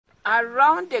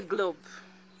Around the globe,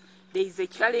 there is a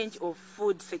challenge of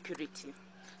food security.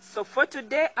 So for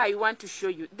today, I want to show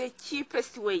you the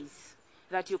cheapest ways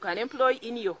that you can employ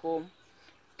in your home,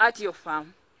 at your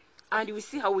farm, and we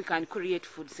see how we can create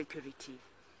food security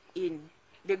in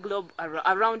the globe,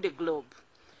 around the globe.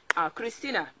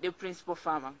 Christina, the principal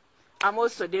farmer. I'm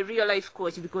also the real life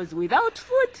coach, because without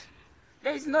food,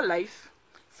 there is no life.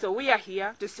 So we are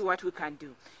here to see what we can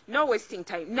do. No wasting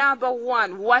time. Number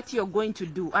one, what you're going to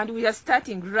do, and we are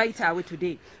starting right away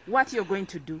today, what you're going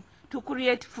to do to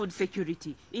create food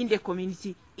security in the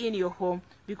community, in your home,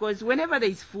 because whenever there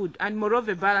is food, and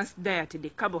moreover balanced diet, the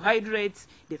carbohydrates,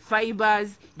 the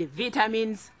fibers, the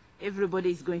vitamins,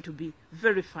 everybody is going to be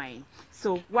very fine.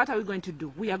 So what are we going to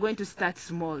do? We are going to start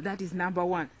small. That is number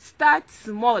one. Start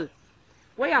small.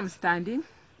 Where I'm standing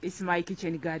is my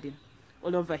kitchen garden.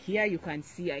 All over here you can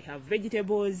see I have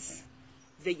vegetables.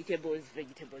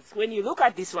 When you look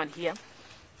at this one here,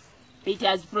 it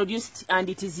has produced and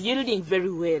it is yielding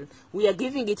very well. We are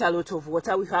giving it a lot of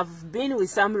water. We have been with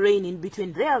some rain in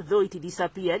between there, though it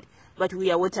disappeared, but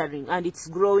we are watering and it's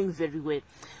growing very well.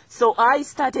 So I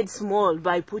started small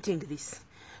by putting this,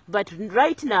 but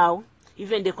right now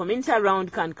even the community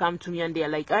around can come to me and they are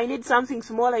like, I need something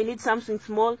small,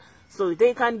 so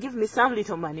they can give me some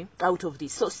little money out of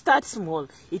this. So start small.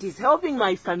 It is helping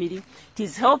my family, it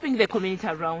is helping the community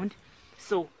around.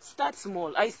 So start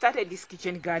small. I started this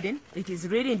kitchen garden. It is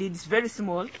really indeed very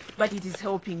small, but it is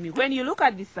helping me. When you look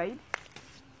at this side,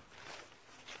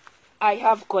 I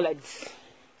have collards.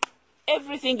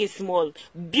 Everything is small,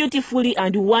 beautifully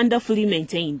and wonderfully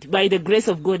maintained by the grace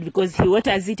of God, because He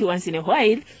waters it once in a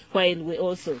while we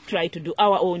also try to do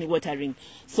our own watering.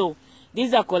 So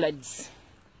these are collards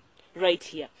right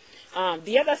here.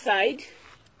 The other side,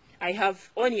 I have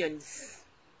onions.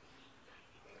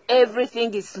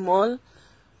 Everything is small.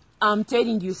 I'm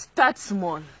telling you, start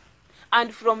small.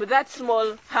 And from that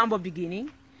small, humble beginning,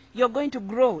 you're going to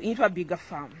grow into a bigger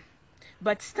farm.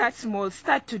 But start small,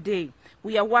 start today.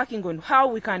 We are working on how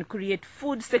we can create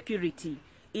food security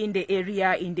in the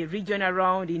area, in the region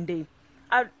around,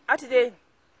 at the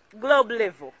globe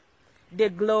level. The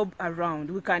globe around,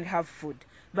 we can have food.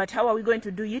 But how are we going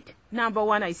to do it? Number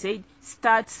one, I said,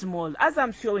 start small. As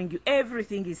I'm showing you,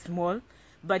 everything is small,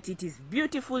 but it is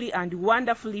beautifully and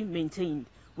wonderfully maintained.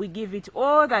 We give it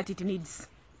all that it needs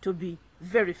to be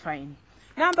very fine.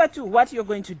 Number two, what you're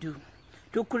going to do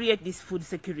to create this food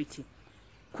security.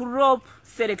 Crop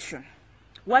selection.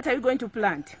 What are you going to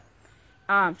plant?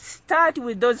 Start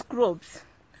with those crops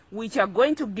which are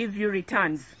going to give you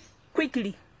returns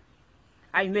quickly.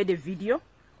 I made a video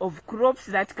of crops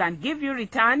that can give you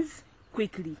returns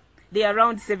quickly. There are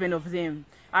around 7 of them.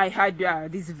 I had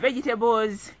these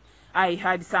vegetables. I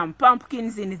had some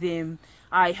pumpkins in them.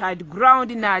 I had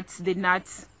ground nuts, the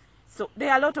nuts. So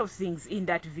there are a lot of things in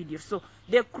that video. So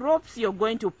the crops you're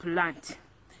going to plant,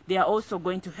 they are also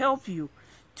going to help you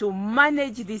to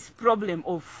manage this problem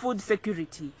of food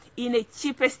security in a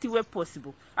cheapest way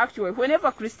possible. Actually,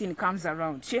 whenever Christine comes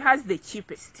around, she has the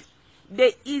cheapest,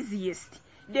 the easiest,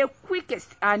 the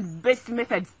quickest and best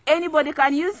methods anybody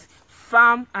can use,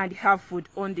 farm and have food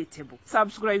on the table.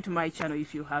 Subscribe to my channel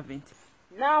if you haven't.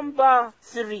 Number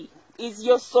 3 is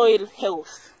your soil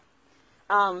health.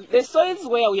 The soils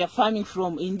where we are farming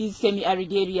from in these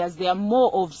semi-arid areas, they are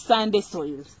more of sandy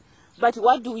soils. But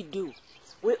what do?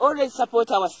 We always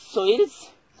support our soils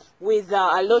with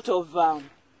a lot of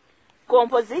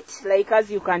composite, like as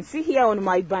you can see here on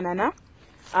my banana.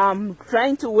 I'm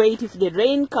trying to wait. If the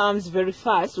rain comes very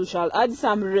fast, we shall add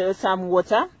some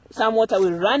water. Some water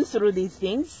will run through these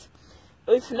things.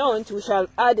 If not, we shall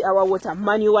add our water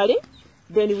manually.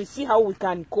 Then we see how we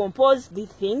can compose these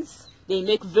things. They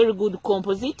make very good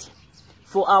composite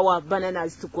for our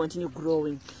bananas to continue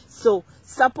growing. So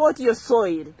support your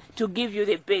soil to give you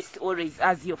the best always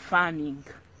as you're farming.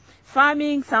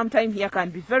 Farming sometimes here can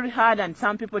be very hard and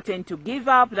some people tend to give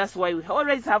up. That's why we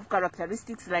always have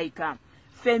characteristics like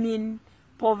famine,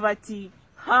 poverty,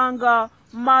 hunger,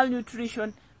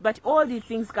 malnutrition. But all these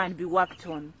things can be worked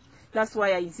on. That's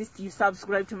why I insist you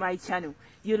subscribe to my channel.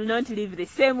 You'll not live the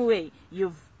same way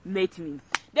you've met me.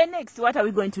 The next, what are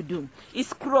we going to do?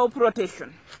 Is crop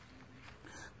rotation.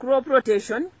 Crop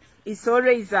rotation is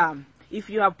always, if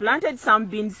you have planted some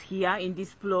beans here in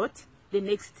this plot, the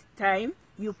next time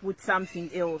you put something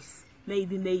else,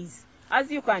 maybe maize. As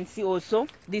you can see also,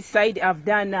 this side I've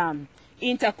done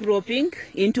intercropping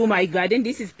into my garden.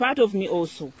 This is part of me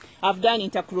also. I've done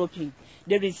intercropping.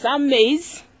 There is some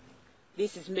maize.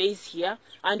 This is maize here.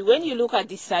 And when you look at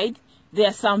this side, there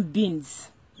are some beans.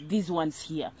 These ones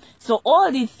here. So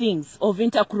all these things of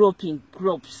intercropping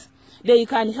crops, they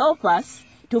can help us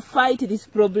to fight this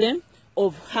problem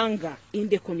of hunger in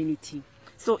the community.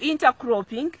 So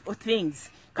intercropping or things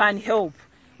can help.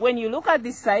 When you look at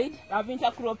this side, I've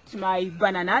intercropped my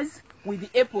bananas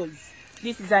with apples.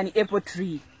 This is an apple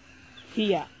tree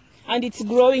here, and it's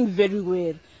growing very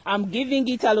well. I'm giving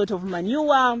it a lot of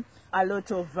manure, a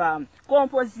lot of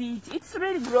composite. It's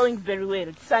really growing very well.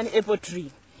 It's an apple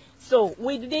tree. So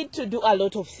we need to do a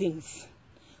lot of things.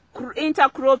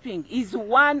 Intercropping is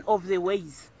one of the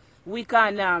ways we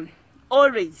can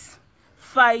always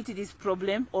fight this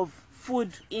problem of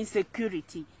food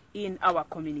insecurity in our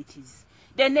communities.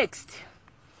 The next,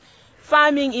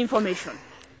 farming information.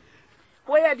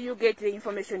 Where do you get the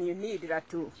information you need that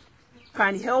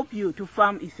can help you to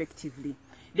farm effectively?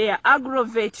 There are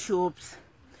agro-vet shops,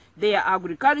 there are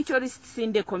agriculturists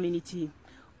in the community.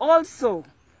 Also,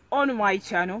 on my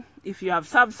channel, if you have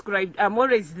subscribed, I'm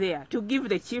always there to give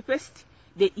the cheapest,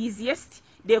 the easiest,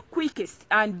 the quickest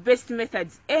and best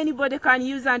methods anybody can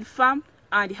use and farm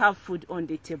and have food on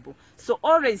the table. So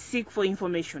always seek for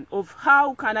information of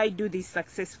how can I do this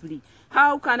successfully?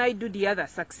 How can I do the other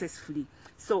successfully?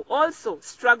 So also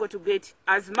struggle to get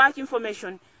as much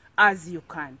information as you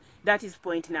can. That is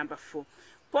point number 4.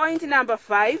 Point number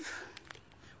 5.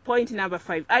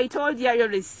 I told you I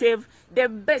always save the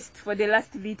best for the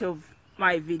last bit of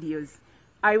my videos.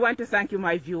 I want to thank you,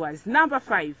 my viewers. Number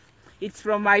 5. It's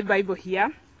from my Bible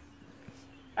here.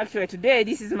 Actually, today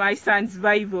this is my son's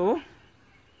Bible.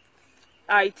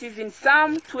 It is in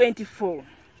Psalm 24.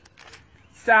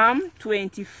 Psalm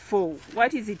 24.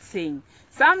 What is it saying?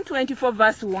 Psalm 24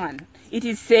 verse 1. It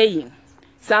is saying,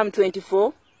 Psalm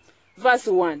 24 verse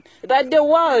 1, that the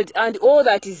world and all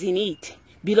that is in it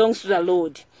belongs to the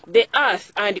Lord. The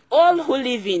earth and all who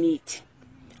live in it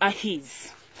are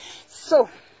His. So,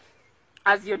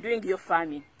 as you're doing your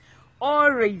farming,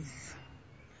 always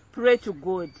pray to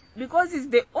God, because He's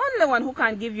the only one who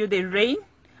can give you the rain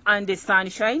and the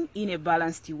sunshine in a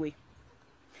balanced way.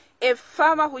 A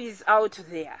farmer who is out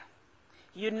there,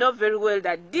 you know very well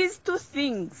that these two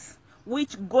things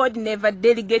which God never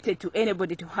delegated to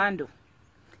anybody to handle,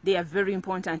 they are very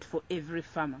important for every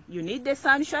farmer. You need the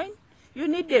sunshine, you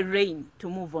need the rain to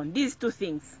move on. These two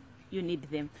things, you need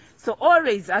them. So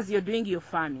always, as you're doing your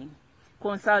farming,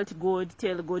 consult God,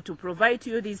 tell God to provide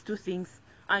you these two things,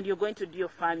 and you're going to do your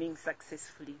farming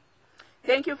successfully.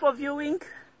 Thank you for viewing.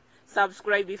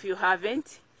 Subscribe if you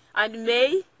haven't. And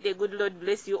may the good Lord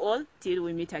bless you all till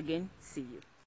we meet again. See you.